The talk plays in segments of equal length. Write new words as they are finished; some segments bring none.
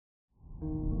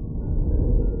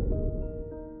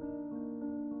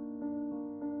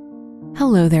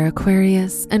Hello there,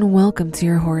 Aquarius, and welcome to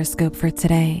your horoscope for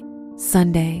today,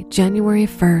 Sunday, January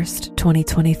 1st,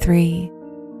 2023.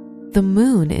 The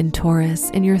moon in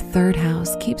Taurus in your third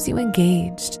house keeps you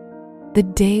engaged. The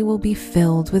day will be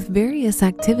filled with various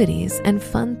activities and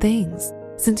fun things,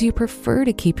 since you prefer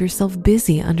to keep yourself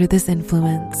busy under this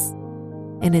influence.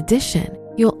 In addition,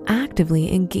 you'll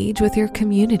actively engage with your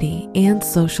community and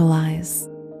socialize.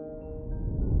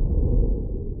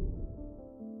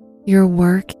 Your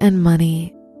work and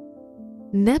money.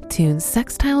 Neptune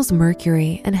sextiles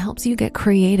Mercury and helps you get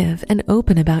creative and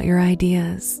open about your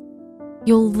ideas.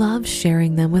 You'll love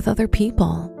sharing them with other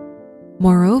people.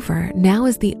 Moreover, now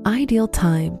is the ideal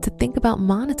time to think about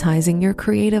monetizing your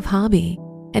creative hobby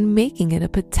and making it a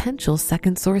potential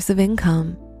second source of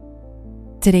income.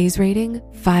 Today's rating,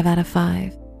 5 out of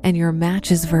 5, and your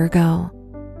match is Virgo.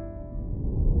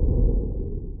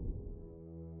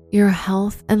 Your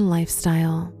health and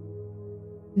lifestyle.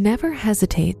 Never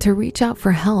hesitate to reach out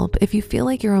for help if you feel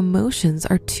like your emotions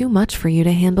are too much for you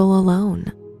to handle alone.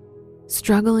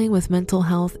 Struggling with mental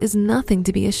health is nothing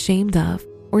to be ashamed of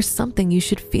or something you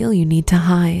should feel you need to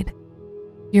hide.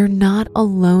 You're not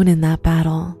alone in that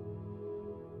battle.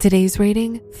 Today's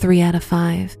rating, 3 out of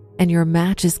 5, and your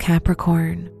match is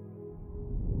Capricorn.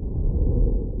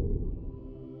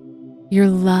 Your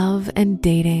love and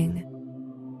dating.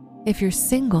 If you're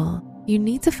single, you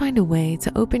need to find a way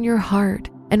to open your heart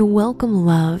and welcome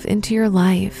love into your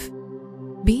life.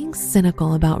 Being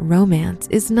cynical about romance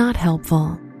is not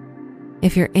helpful.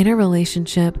 If you're in a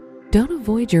relationship, don't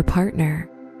avoid your partner.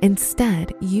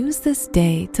 Instead, use this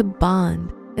day to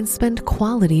bond and spend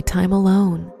quality time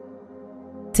alone.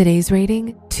 Today's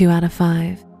rating, 2 out of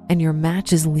 5, and your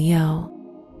match is Leo.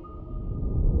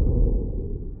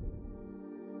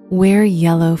 Wear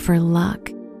yellow for luck.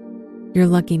 Your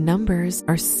lucky numbers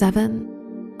are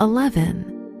 7,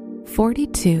 11,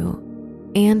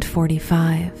 42, and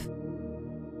 45.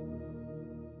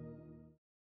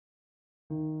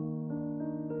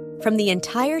 From the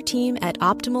entire team at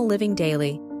Optimal Living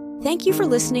Daily, thank you for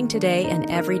listening today and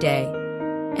every day.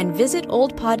 And visit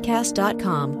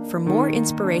oldpodcast.com for more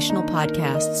inspirational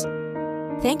podcasts.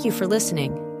 Thank you for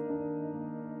listening.